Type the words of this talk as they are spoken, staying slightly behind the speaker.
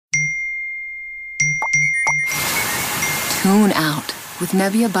Cocoon out with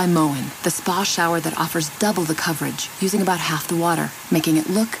Nebia by Moen, the spa shower that offers double the coverage using about half the water, making it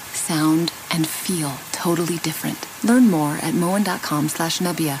look, sound, and feel totally different. Learn more at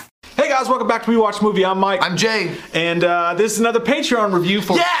moen.com/Nebia. Hey guys, welcome back to We Watch Movie. I'm Mike. I'm Jay. And this is another Patreon review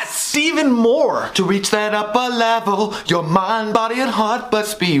for Stephen Moore. To reach that upper level, your mind, body, and heart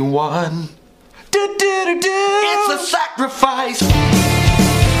must be one. It's a sacrifice.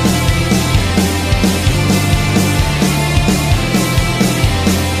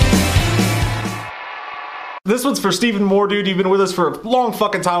 This one's for Stephen Moore, dude. You've been with us for a long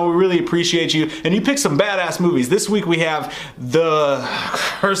fucking time. We really appreciate you. And you picked some badass movies. This week we have The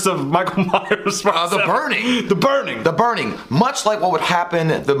Curse of Michael Myers. The Burning. The Burning. The Burning. Much like what would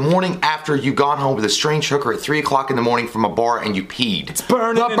happen the morning after you got home with a strange hooker at 3 o'clock in the morning from a bar and you peed. It's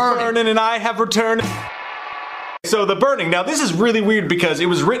burning and burning and I have returned. So The Burning. Now this is really weird because it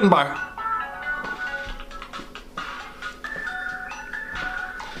was written by...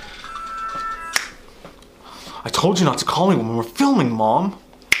 I told you not to call me when we're filming, Mom.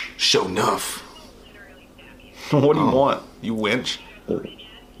 Sure enough. What do you want, you winch?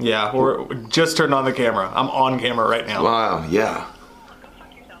 Yeah, we're just turned on the camera. I'm on camera right now. Wow, yeah.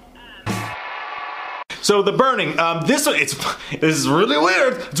 So The Burning, this is really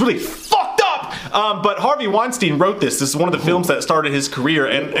weird. It's really fucked up. But Harvey Weinstein wrote this. This is one of the films that started his career.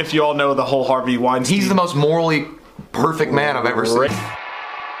 And if you all know the whole Harvey Weinstein, he's the most morally perfect man I've ever seen.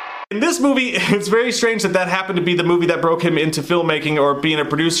 In this movie, it's very strange that happened to be the movie that broke him into filmmaking or being a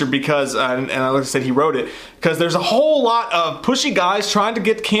producer because, and like I said, he wrote it, because there's a whole lot of pushy guys trying to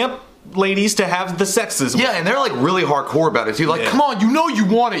get camp ladies to have the sexes. Yeah, and they're like really hardcore about it too. Like, come on, you know you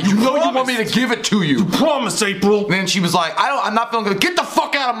want it. You know you want me to give it to you. You promised, April. And then she was like, I'm not feeling good. Get the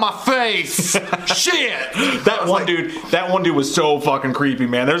fuck out of my face. Shit. That one dude was so fucking creepy,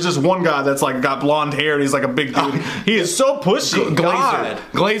 man. There's this one guy that's like got blonde hair and he's like a big dude. He is so pushy.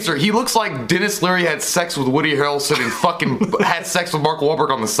 Glazer. He looks like Dennis Leary had sex with Woody Harrelson and fucking had sex with Mark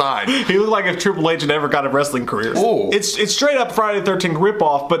Wahlberg on the side. He looked like if Triple H had ever got a wrestling career. Ooh. It's straight up Friday the 13th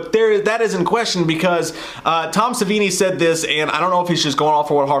ripoff, but that is in question because Tom Savini said this, and I don't know if he's just going off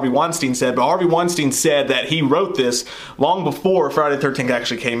for what Harvey Weinstein said, but Harvey Weinstein said that he wrote this long before Friday the 13th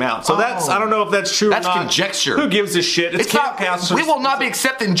actually came out. So I don't know if that's true or not. That's conjecture. Who gives a shit? It's not, we will not be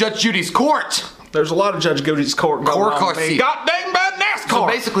accepted in Judge Judy's court. There's a lot of Judge Judy's court going on. God dang bad NASCAR! So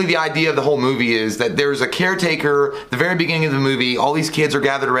basically the idea of the whole movie is that there's a caretaker, the very beginning of the movie, all these kids are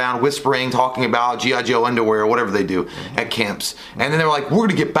gathered around whispering, talking about G.I. Joe underwear or whatever they do at camps. And then they're like, we're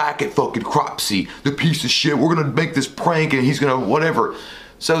gonna get back at fucking Cropsy, the piece of shit. We're gonna make this prank and he's gonna whatever.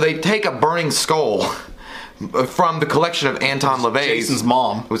 So they take a burning skull from the collection of Anton LaVey's. Jason's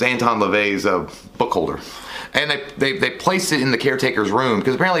mom. It was Anton LaVey's book holder. And they place it in the caretaker's room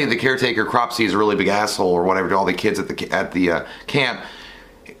because apparently the caretaker Cropsy is a really big asshole or whatever to all the kids at the camp.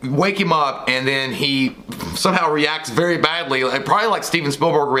 Wake him up, and then he somehow reacts very badly, probably like Steven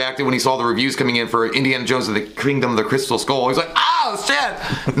Spielberg reacted when he saw the reviews coming in for Indiana Jones and the Kingdom of the Crystal Skull. He's like, oh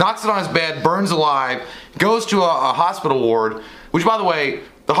shit! Knocks it on his bed, burns alive, goes to a hospital ward, which by the way,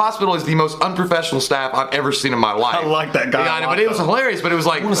 the hospital is the most unprofessional staff I've ever seen in my life. I like that guy. Yeah, but it was hilarious. But it was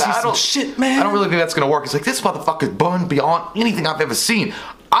like, I don't really think that's gonna work. It's like this motherfucker's burned beyond anything I've ever seen.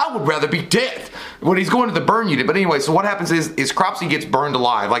 I would rather be dead when he's going to the burn unit. But anyway, so what happens is Cropsy gets burned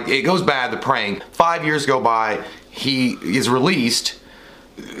alive. Like it goes bad. The praying. 5 years go by. He is released,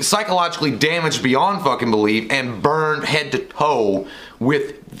 psychologically damaged beyond fucking belief, and burned head to toe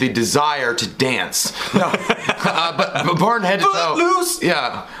with the desire to dance. No, but burned head to toe. Loose.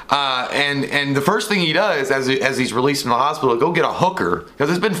 Yeah. And the first thing he does as he's released from the hospital, go get a hooker because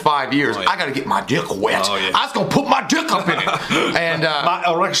it's been 5 years. I gotta get my dick wet. I was gonna put my dick up in it. And my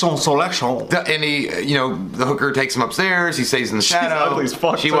erection selection. And he, the hooker takes him upstairs. He stays in the shadow. She's ugly as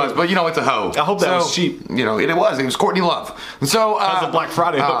fuck. She was, but it's a hoe. I hope that was cheap. It was Courtney Love. And so that was a Black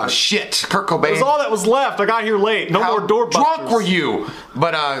Friday hooker. Shit, Kurt Cobain. That was all that was left. I got here late. No more doorbusters. How drunk were you?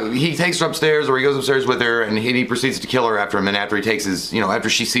 But he takes her upstairs, or he goes upstairs with her, and he proceeds to kill her after him. And after he takes his, after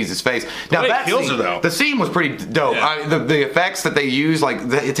she sees his face. Now that kills her though. The scene was pretty dope. Yeah. The effects that they use, like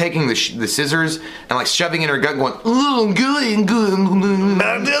taking the scissors and like shoving in her gut, going, ooh, good.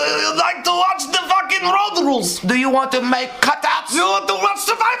 I'd like to watch the fucking road rules. Do you want to make cutouts? You want to watch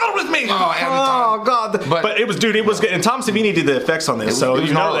Survivor with me? Oh God. But it was, dude, it was good. And Tom Savini did the effects on this, so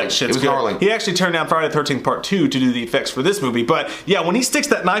you know that shit's good. Gnarly. He actually turned down Friday the 13th Part 2 to do the effects for this movie. But yeah, when he sticks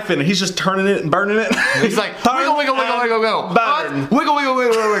that knife in, he's just turning it and burning it. He's like, wiggle, wiggle, wiggle, wiggle, wiggle. Wiggle, wiggle,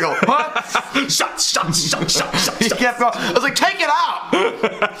 wiggle, wiggle. Huh? Shut. He kept going. I was like, take it out.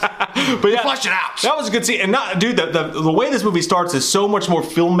 But yeah, flush it out. That was a good scene. And dude, the way this movie starts is so much more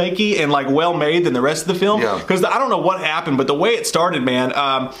filmmaky and like well made than the rest rest of the film. Because I don't know what happened, but the way it started, man,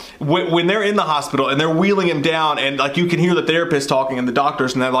 when they're in the hospital and they're wheeling him down, and like you can hear the therapist talking and the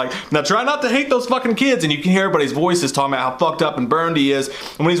doctors, and they're like, now try not to hate those fucking kids, and you can hear everybody's voices talking about how fucked up and burned he is.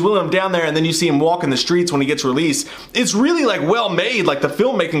 And when he's wheeling him down there, and then you see him walk in the streets when he gets released, it's really like well made. Like the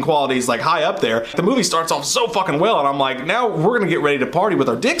filmmaking quality is like high up there. The movie starts off so fucking well, and I'm like, now we're gonna get ready to party with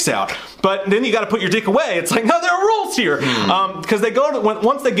our dicks out. But then you got to put your dick away. It's like, no, there are rules here. Because they go to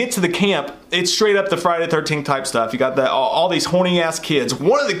once they get to the camp, it's straight up the Friday the 13th type stuff. You got all these horny ass kids.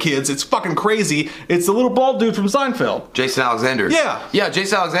 One of the kids, it's fucking crazy. It's the little bald dude from Seinfeld, Jason Alexander. Yeah,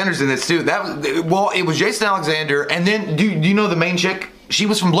 Jason Alexander's in this too. It was Jason Alexander, and then do you know the main chick? She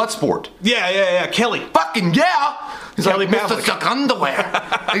was from Bloodsport. Yeah, Kelly. Fucking yeah. He's Kelly like, Mr. Chuck Underwear.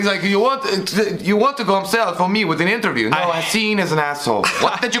 He's like, you want to go upstairs for me with an interview? No, I seen as an asshole.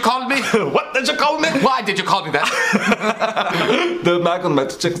 What did you call me? What did you call me? Why did you call me that? The Michael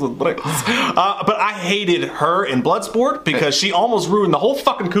met chicks with breaks. But I hated her in Bloodsport because she almost ruined the whole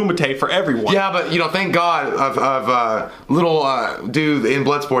fucking Kumite for everyone. Yeah, but thank God of little dude in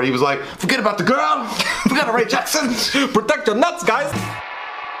Bloodsport. He was like, forget about the girl. Forget about Ray Jackson. Protect your nuts, guys.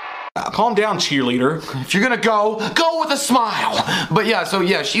 Calm down, cheerleader. If you're gonna go with a smile. But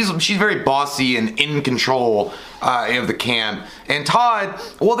yeah, she's very bossy and in control of the camp. And Todd,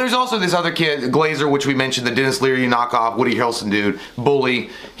 well, there's also this other kid, Glazer, which we mentioned, the Dennis Leary knockoff, Woody Harrelson dude, bully.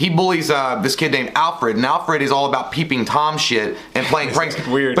 He bullies this kid named Alfred, and Alfred is all about peeping Tom shit and playing pranks.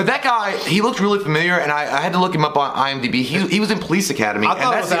 Weird. But that guy, he looked really familiar, and I had to look him up on IMDb. He was in Police Academy. I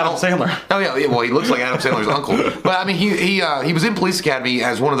thought it was Adam Sandler. Oh yeah, well, he looks like Adam Sandler's uncle. But I mean, he was in Police Academy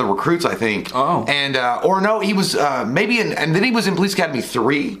as one of the recruits, I think. Oh. And or no, he was maybe and then he was in Police Academy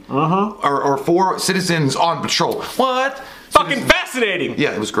 3 or 4, Citizens on Patrol. What? Fucking fascinating.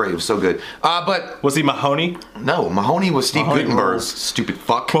 Yeah, it was great. It was so good. But was he Mahoney? No, Mahoney was Steve Guttenberg. Rules. Stupid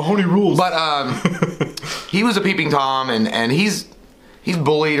fuck. Mahoney rules. But he was a peeping Tom, and he's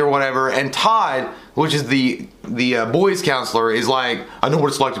bullied or whatever. And Todd, which is the boys counselor, is like, I know what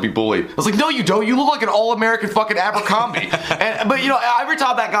it's like to be bullied. I was like, no, you don't. You look like an all-American fucking Abercrombie. But every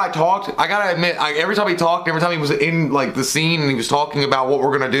time that guy talked, I gotta admit, every time he talked, every time he was in like the scene and he was talking about what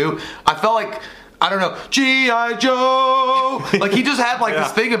we're gonna do, I felt like, I don't know, G.I. Joe. Like he just had like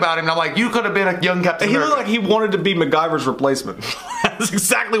this thing about him. And I'm like, you could have been a young Captain America. He looked like he wanted to be MacGyver's replacement. That's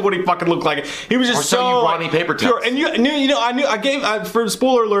exactly what he fucking looked like. He was just so you Ronnie Paper Towels. Pure. And I gave for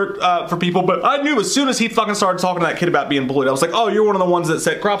spoiler alert for people, but I knew as soon as he fucking started talking to that kid about being bullied, I was like, oh, you're one of the ones that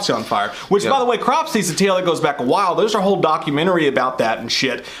set Cropsey on fire. Which, by the way, Cropsey's a tale that goes back a while. There's a whole documentary about that and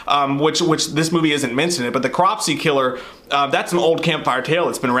shit, which this movie isn't mentioning, but the Cropsey killer. That's an old campfire tale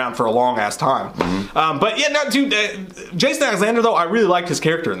that's been around for a long ass time. But yeah, no, dude, Jason Alexander though, I really liked his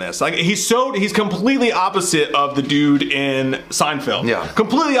character in this. Like he's completely opposite of the dude in Seinfeld. Yeah,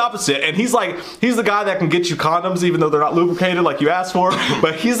 completely opposite. And he's the guy that can get you condoms even though they're not lubricated like you asked for.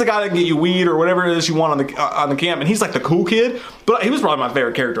 But he's the guy that can get you weed or whatever it is you want on the camp. And he's like the cool kid. But he was probably my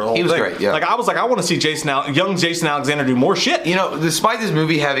favorite character of the whole thing. He was great. Yeah. Like I was like, I want to see young Jason Alexander do more shit. Despite this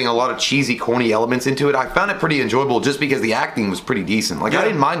movie having a lot of cheesy, corny elements into it, I found it pretty enjoyable just because the acting was pretty decent. Like I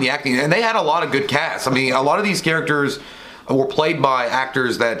didn't mind the acting, and they had a lot of good casts. I mean, a lot of these characters were played by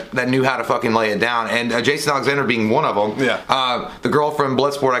actors that knew how to fucking lay it down, and Jason Alexander being one of them. Yeah. The girl from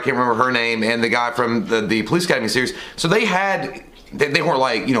Bloodsport, I can't remember her name, and the guy from the Police Academy series. So they weren't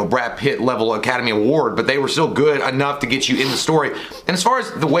like, Brad Pitt level Academy Award, but they were still good enough to get you in the story. And as far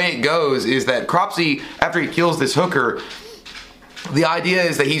as the way it goes is that Cropsey, after he kills this hooker, the idea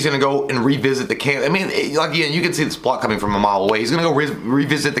is that he's going to go and revisit the camp. I mean, again, you can see this plot coming from a mile away. He's going to go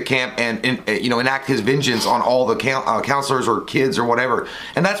revisit the camp and enact his vengeance on all the counselors or kids or whatever.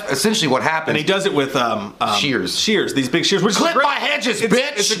 And that's essentially what happens. And he does it with shears, these big shears. Which Clip my hedges,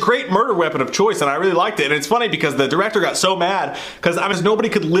 bitch! It's a great murder weapon of choice, and I really liked it. And it's funny because the director got so mad because nobody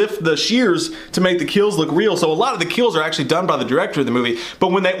could lift the shears to make the kills look real. So a lot of the kills are actually done by the director of the movie. But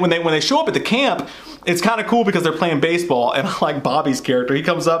when they show up at the camp, it's kind of cool because they're playing baseball, and I like Bobby's character. He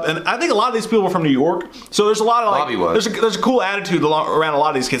comes up, and I think a lot of these people were from New York, so there's a lot of Bobby was. There's a cool attitude around a lot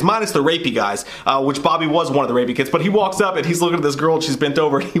of these kids, minus the rapey guys, which Bobby was one of the rapey kids. But he walks up and he's looking at this girl, and she's bent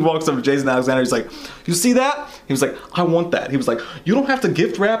over. And he walks up to Jason Alexander. He's like, "You see that?" He was like, "I want that." He was like, "You don't have to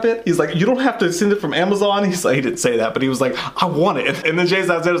gift wrap it." He's like, "You don't have to send it from Amazon." He's like, he didn't say that, but he was like, "I want it." And then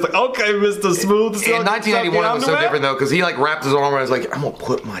Jason Alexander's like, "Okay, Mr. Smooth." In 1981, it was so different though, because he wrapped his arm around. He's like, "I'm gonna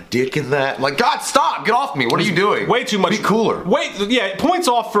put my dick in that." I'm like, God, stop! Get off me! What are you doing? Way too much. Be cooler. Points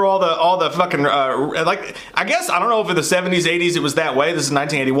off for all the fucking I guess I don't know if in the 70s, 80s it was that way. This is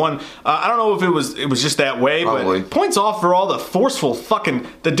 1981. I don't know if it was just that way. Probably. But points off for all the forceful fucking.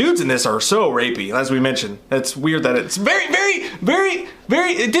 The dudes in this are so rapey, as we mentioned. It's weird that it's very, very, very,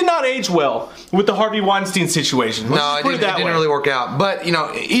 it did not age well with the Harvey Weinstein situation. No, it didn't really work out. But,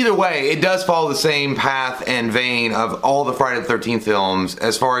 either way, it does follow the same path and vein of all the Friday the 13th films,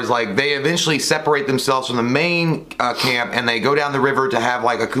 as far as, like, they eventually separate themselves from the main camp, and they go down the river to have,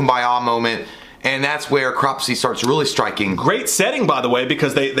 like, a kumbaya moment. And that's where Cropsey starts really striking. Great setting, by the way,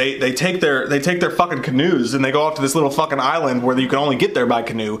 because they take their fucking canoes and they go off to this little fucking island where you can only get there by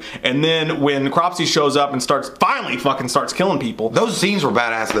canoe. And then when Cropsey shows up and finally starts killing people, those scenes were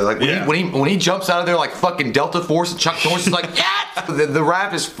badass. Though. Like when he jumps out of there like fucking Delta Force, and Chuck Norris is like, yes! The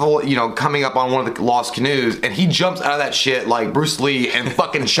raft is full, coming up on one of the lost canoes, and he jumps out of that shit like Bruce Lee and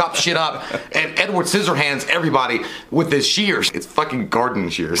fucking chops shit up. And Edward Scissorhands everybody with his shears. It's fucking garden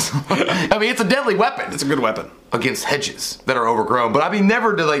shears. I mean, it's a deadly weapon. It's a good weapon against hedges that are overgrown. But I mean,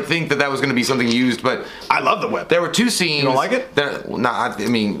 never did I think that was going to be something used. But I love the weapon. There were two scenes. You don't like it? I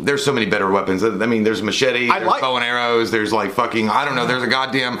mean, there's so many better weapons. I mean, there's machete, there's bow and arrows, there's like fucking, I don't know, there's a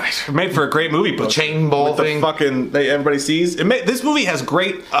goddamn made for a great movie. The chain ball thing. The fucking everybody sees. This movie has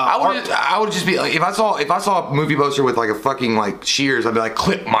great. I would just be like, if I saw a movie poster with like a fucking like shears, I'd be like,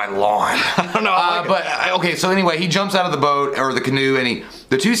 clip my lawn. I don't know. Okay, so anyway, he jumps out of the boat or the canoe, and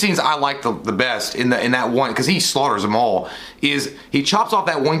the two scenes I like the best in that one, because he slaughters them all, is he chops off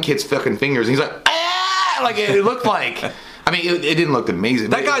that one kid's fucking fingers and he's like, ah! Like it looked like, I mean, it didn't look amazing.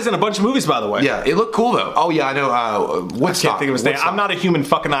 That guy's in a bunch of movies, by the way. Yeah, it looked cool though. Oh yeah, I know. Woodstock. I can't think of his name. I'm not a human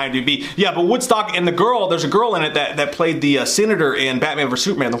fucking IMDb. Yeah, but Woodstock, and there's a girl in it that played the senator in Batman vs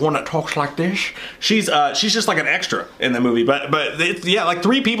Superman, the one that talks like this. She's just like an extra in the movie. But it's, like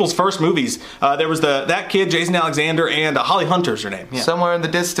three people's first movies. There was that kid, Jason Alexander, and Holly Hunter's her name. Yeah. Somewhere in the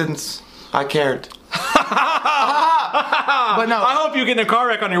distance, I cared. But no, I hope you get in a car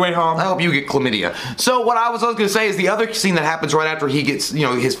wreck on your way home. I hope you get chlamydia. So what I was going to say is the other scene that happens right after he gets,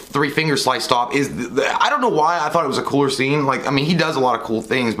 his 3 fingers sliced off is, I don't know why I thought it was a cooler scene. Like, I mean, he does a lot of cool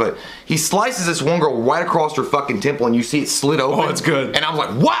things, but he slices this one girl right across her fucking temple, and you see it slit open. Oh, it's good. And I was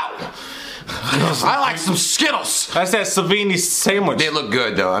like, wow! I like some Skittles. That's that Savini sandwich. They look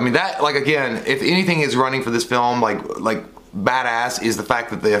good though. I mean, that, like, again, if anything is running for this film, like badass, is the fact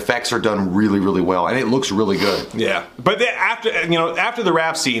that the effects are done really, really well, and it looks really good. Yeah, but then after the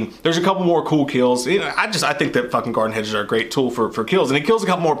raft scene, there's a couple more cool kills. I think that fucking garden hedges are a great tool for kills, and it kills a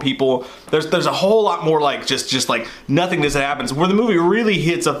couple more people. There's a whole lot more like just like nothingness that happens. Where the movie really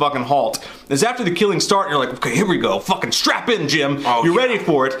hits a fucking halt is after the killings start, and you're like, okay, here we go, fucking strap in, Jim. Oh, you're ready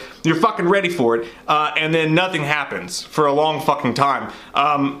for it. You're fucking ready for it, and then nothing happens for a long fucking time.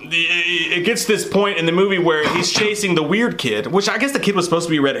 It gets to this point in the movie where he's chasing the weird kid, which I guess the kid was supposed to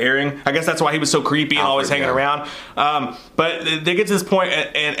be a red herring. I guess that's why he was so creepy and always hanging around. But they get to this point,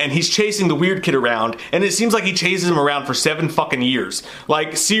 and he's chasing the weird kid around, and it seems like he chases him around for 7 fucking years.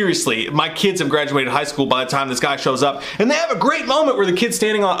 Like, seriously, my kids have graduated high school by the time this guy shows up, and they have a great moment where the kid's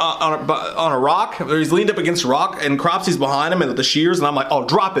standing on a rock, or he's leaned up against a rock, and Cropsey's behind him and the shears, and I'm like, oh,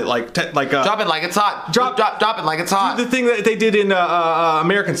 drop it, drop it like it's hot. Drop it like it's hot. The thing that they did in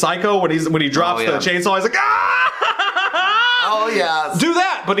American Psycho when he drops the chainsaw, he's like, ah! Oh yeah. Do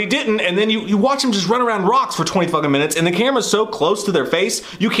that, but he didn't, and then you watch him just run around rocks for 20 fucking minutes, and the camera's so close to their face,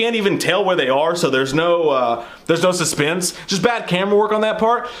 you can't even tell where they are, so there's no suspense. Just bad camera work on that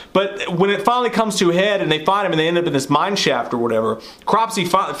part. But when it finally comes to a head and they find him and they end up in this mine shaft or whatever, Cropsey,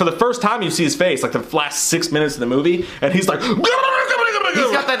 for the first time you see his face, like the last 6 minutes of the movie, and he's like, he's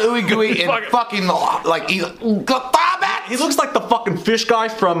got that ooey gooey and fucking like he looks like the fucking fish guy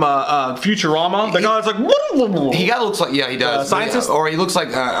from Futurama. The guy that's like, he kind of looks like, yeah, he does, scientist, or he looks like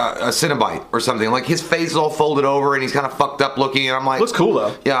a Cinnabite or something. Like his face is all folded over and he's kind of fucked up looking, and I'm like, looks cool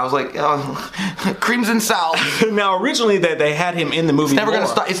though. Yeah, I was like, Crimson Sal. Now originally they had him in the movie.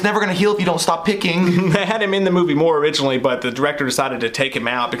 It's never gonna heal if you don't stop picking. They had him in the movie more originally, but the director decided to take him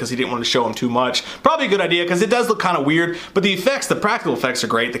out because he didn't want to show him too much. Probably a good idea because it does look kind of weird, but the effects, the practical effects are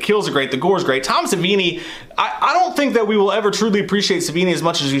great. The kills are great. The gore is great. Tom Savini, I don't think that we will ever truly appreciate Savini as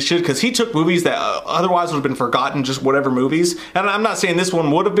much as we should, because he took movies that otherwise would have been forgotten, just whatever movies. And I'm not saying this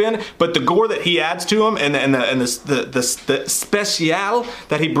one would have been, but the gore that he adds to them and the special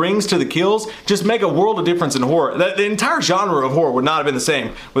that he brings to the kills just make a world of difference in horror. The entire genre of horror would not have been the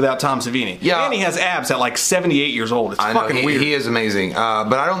same without Tom Savini. Yeah, and he has abs at like 78 years old. It's fucking weird. He is amazing,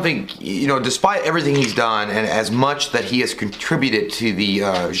 but I don't think, despite everything he's done and as much that he has contributed to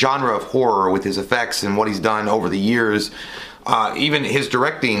the genre of horror with his effects and what he's done over the years, even his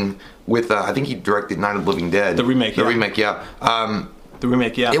directing with I think he directed Night of the Living Dead, the remake. The remake.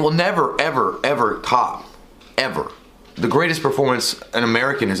 It will never, ever top the greatest performance an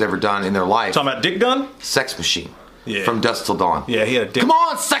American has ever done in their life. Talking about Dick Gunn? Sex Machine. from Dusk Till Dawn. Yeah, he had a dick. Come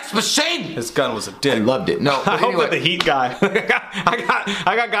on, sex machine! His gun was a dick. I loved it. No, I but hope anyway. that the heat guy.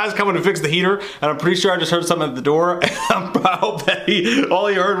 I got guys coming to fix the heater, and I'm pretty sure I just heard something at the door. And I hope that all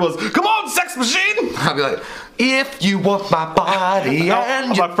he heard was, "Come on, sex machine!" I'd be like, if you want my body On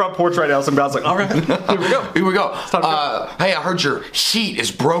my front porch right now, some guy's like, "All right, here we go." Here we go. time to go. Hey, I heard your heat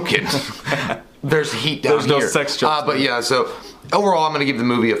is broken. There's heat down There's no here. sex jokes. But yeah, so overall, I'm gonna give the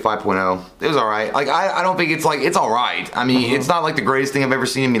movie a 5.0. It was all right. Like I don't think it's like it's all right. I mean, it's not like the greatest thing I've ever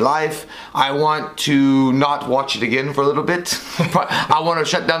seen in my life. I want to not watch it again for a little bit. I want to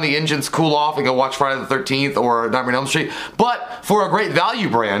shut down the engines, cool off, and go watch Friday the 13th or Nightmare on Elm Street. But for a great value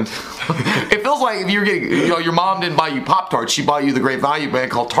brand, it feels like if you're getting, your mom didn't buy you Pop-Tarts, she bought you the great value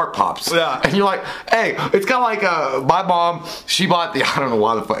brand called Tart Pops. Yeah. And you're like, hey, it's kind of like my mom. She bought the I don't know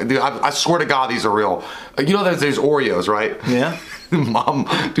why the fuck. Dude, I swear to God, these are real. You know, there's Oreos, right? Yeah. My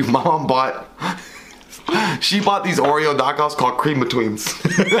mom bought. She bought these Oreo knockoffs called Cream Betweens.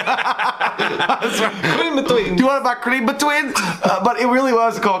 That's right. Cream Between. Do you want to buy Cream Betweens? But it really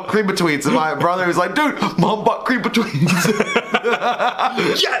was called Cream Betweens. And my brother was like, dude, mom bought Cream Betweens.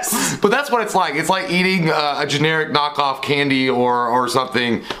 Yes. But that's what it's like. It's like eating a generic knockoff candy or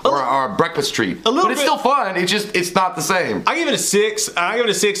something, or a breakfast treat. little But it's bit. still fun. It's not the same. I give it a 6. I give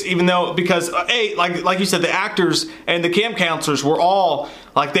it a 6, even though because like you said, the actors and the camp counselors were all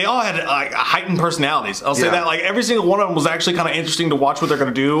like they all had like heightened personalities. I'll say Yeah. that like every single one of them was actually kind of interesting to watch what they're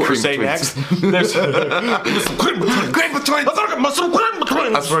going to do or Cream say Betweens. next. There's some cream between. Cream Betweens. Let's look at some cream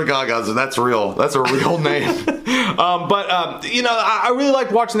between. I swear to God, guys, that's real. That's a real name. But I really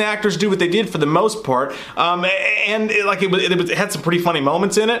liked watching the actors do what they did for the most part, and it had some pretty funny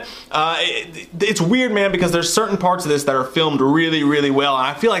moments in it. It's weird, man, because there's certain parts of this that are filmed really, really well, and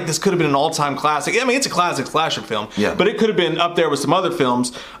I feel like this could have been an all-time classic. I mean, it's a classic slasher film, Yeah. but it could have been up there with some other films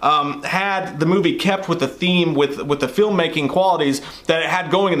had the movie kept with the theme, with the filmmaking qualities that it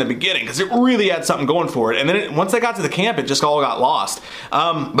had going in the beginning, because it really had something going for it. And then once they got to the camp, it just all got lost.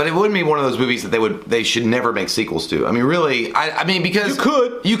 But it wouldn't be one of those movies that they should never make sequels to. I mean, really, I mean, because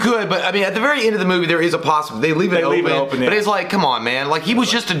You could. but I mean, at the very end of the movie, there is a possibility. They leave it open. Yeah. But it's like, come on, man. Like, he was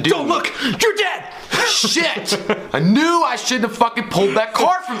just a dude. Don't look, you're dead. Shit! I knew I shouldn't have fucking pulled that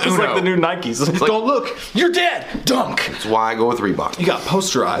card from Uno. It's like the new Nikes. Don't look, you're dead. Dunk. That's why I go with Reebok. You got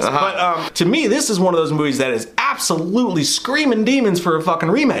posterized. But to me, this is one of those movies that is absolutely screaming demons for a fucking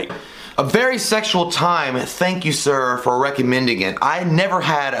remake. A very sexual time. Thank you, sir, for recommending it. I never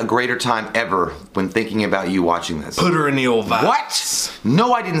had a greater time ever when thinking about you watching this. Put her in the old vibe. What?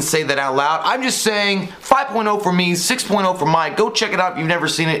 No, I didn't say that out loud. I'm just saying 5.0 for me, 6.0 for Mike. Go check it out if you've never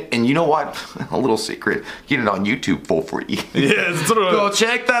seen it. And you know what? A little secret. Get it on YouTube for free. Yes. Go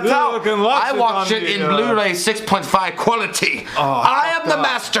check that out. I watched it in Blu-ray 6.5 quality. I am the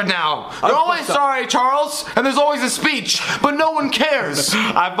master now. You're always sorry, Charles. And there's always a speech, but no one cares.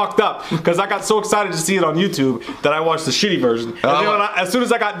 I fucked up because I got so excited to see it on YouTube that I watched the shitty version. And then as soon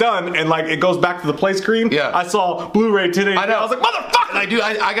as I got done and like it goes back to the play screen, Yeah. I saw Blu-ray 1080. I know. I was like, motherfucker!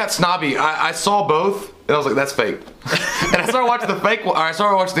 And I got snobby. I saw both, and I was like, that's fake. And I started watching the fake one, or I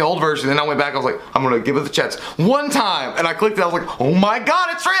started watching the old version, and I went back, I was like, I'm gonna give it the chance. One time, and I clicked it, I was like, oh my God,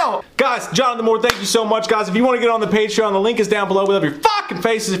 it's real! Guys, Jonathan Moore, thank you so much, guys. If you want to get on the Patreon, the link is down below. We love your fucking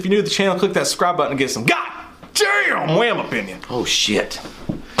faces. If you're new to the channel, click that subscribe button and get some goddamn wham opinion. Oh shit.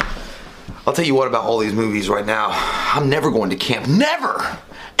 I'll tell you what about all these movies right now. I'm never going to camp. Never!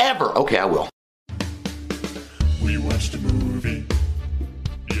 Ever! Okay, I will. We watched a movie.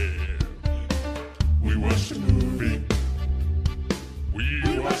 Yeah. We watched a movie.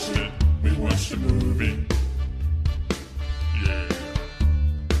 We watched it. We watched a movie.